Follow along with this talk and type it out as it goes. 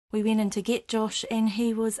We went in to get Josh and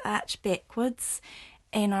he was arched backwards,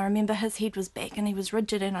 and I remember his head was back and he was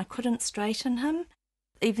rigid and I couldn't straighten him.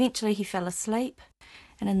 Eventually he fell asleep,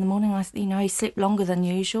 and in the morning he slept longer than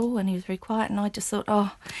usual and he was very quiet, and I just thought,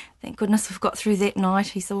 oh, thank goodness we've got through that night,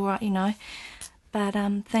 he's all right, But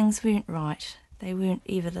things weren't right. They weren't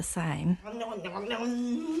ever the same. What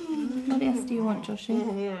else do you want, Joshy?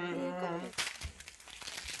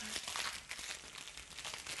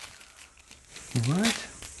 All right.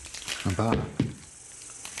 About.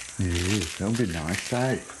 Yeah, that'll be nice,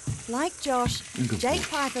 eh? Like Josh, Jake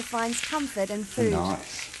Piper finds comfort in food.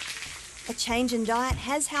 Nice. A change in diet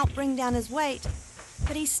has helped bring down his weight,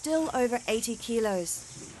 but he's still over 80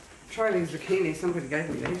 kilos. Try these zucchini, somebody gave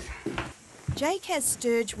me these. Jake has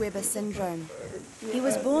Sturge-Weber syndrome. He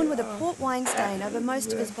was born with a port wine stain over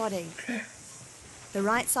most of his body. The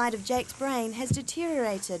right side of Jake's brain has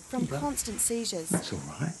deteriorated from constant seizures. That's all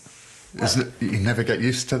right. You never get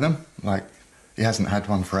used to them. Like, he hasn't had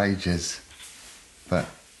one for ages.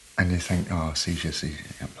 And you think, oh, seizure,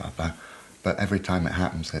 blah, blah. But every time it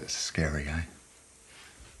happens, it's scary, eh?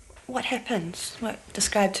 What happens?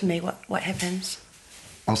 Describe to me what happens.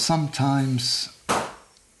 Well, sometimes,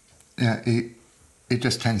 yeah, he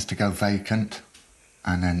just tends to go vacant,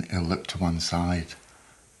 and then he'll look to one side,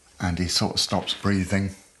 and he sort of stops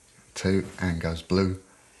breathing too, and goes blue,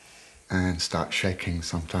 and starts shaking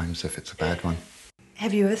sometimes if it's a bad one.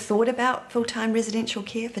 Have you ever thought about full-time residential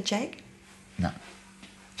care for Jake? No,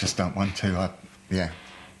 just don't want to. Yeah.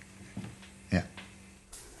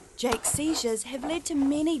 Jake's seizures have led to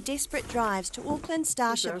many desperate drives to Auckland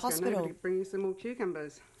Starship Hospital. Bring you some more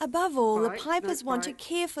cucumbers. Above all, the Pipers want to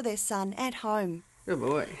care for their son at home. Good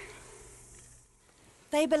boy.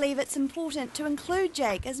 They believe it's important to include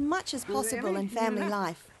Jake as much as possible in family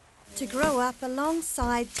life, to grow up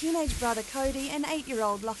alongside teenage brother Cody and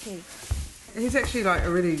 8-year-old Lockie. He's actually like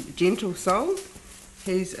a really gentle soul.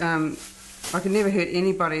 He's, I could never hurt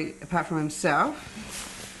anybody apart from himself.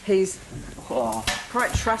 He's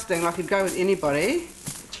quite trusting, like he'd go with anybody,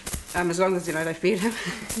 as long as, they feed him.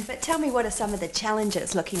 But tell me, what are some of the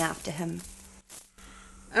challenges looking after him?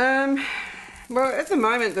 Well, at the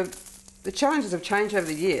moment, the challenges have changed over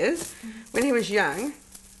the years. When he was young,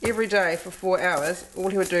 every day for 4 hours, all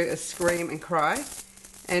he would do is scream and cry.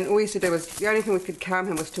 And all he used to do was, the only thing we could calm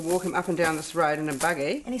him was to walk him up and down this road in a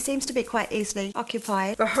buggy. And he seems to be quite easily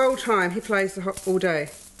occupied. The whole time, he plays all day.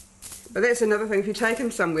 But that's another thing, if you take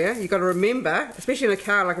him somewhere, you've got to remember, especially in a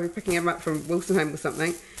car, like if you're picking him up from Wilson Home or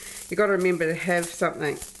something, you've got to remember to have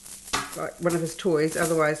something, like one of his toys,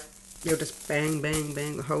 otherwise you'll just bang, bang,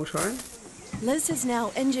 bang the whole time. Liz has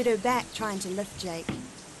now injured her back trying to lift Jake.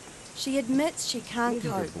 She admits she can't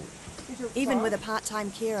cope, even with a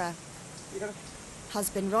part-time carer.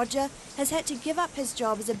 Husband Roger has had to give up his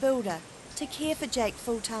job as a builder to care for Jake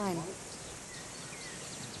full-time.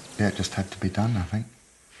 Yeah, it just had to be done, I think.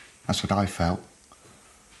 That's what I felt.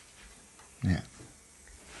 Yeah.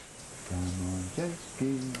 Come on,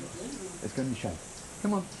 Jakey. It's going to shake.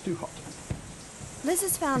 Come on, it's too hot. Liz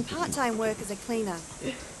has found part-time work as a cleaner,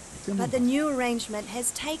 but the new arrangement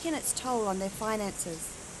has taken its toll on their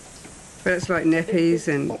finances. But it's like nappies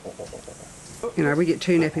and, we get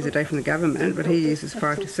 2 nappies a day from the government, but he uses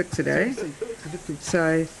 5 to 6 a day.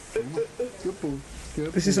 So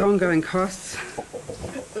this is ongoing costs.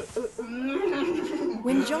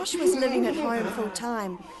 When Josh was living at home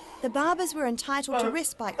full-time, the Barbers were entitled to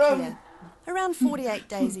respite care, around 48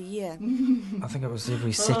 days a year. I think it was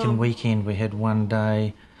every second weekend we had one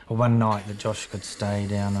day or one night that Josh could stay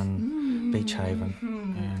down in Beach Haven,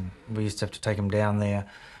 and we used to have to take him down there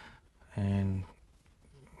and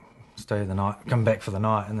stay the night, come back for the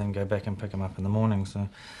night, and then go back and pick him up in the morning. So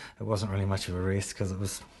it wasn't really much of a rest because it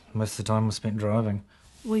was most of the time was spent driving.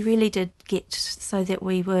 We really did get so that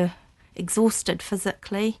we were exhausted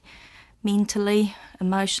physically, mentally,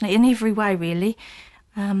 emotionally, in every way really,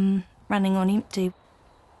 running on empty.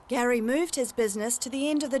 Gary moved his business to the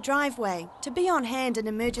end of the driveway to be on hand in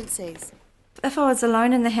emergencies. If I was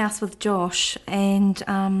alone in the house with Josh and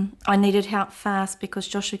I needed help fast because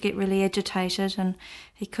Josh would get really agitated and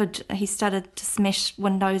he started to smash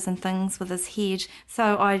windows and things with his head.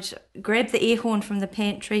 So I'd grab the air horn from the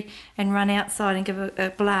pantry and run outside and give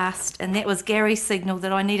a blast, and that was Gary's signal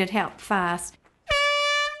that I needed help fast.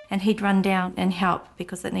 And he'd run down and help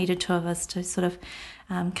because it needed 2 of us to sort of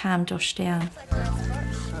calm Josh down.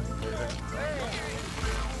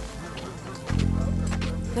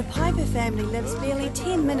 The Piper family lives barely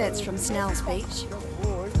 10 minutes from Snell's Beach,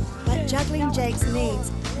 but juggling Jake's needs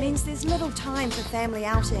means there's little time for family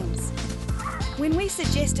outings. When we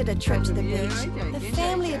suggested a trip to the beach, the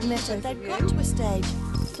family admitted they'd got to a stage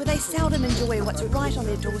where they seldom enjoy what's right on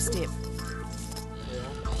their doorstep.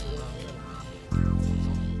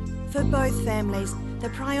 For both families, the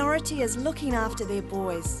priority is looking after their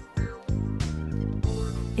boys.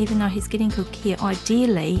 Even though he's getting good care,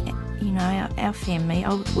 ideally, you know, our family,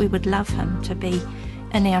 we would love him to be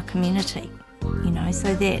in our community, you know,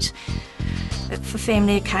 so that for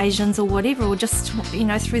family occasions or whatever, or just, you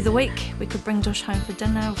know, through the week, we could bring Josh home for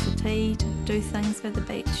dinner or for tea, to do things for the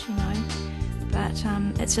beach, you know. But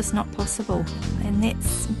it's just not possible, and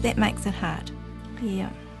that makes it hard. Yeah.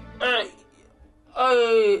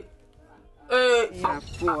 Yeah,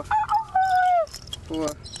 four.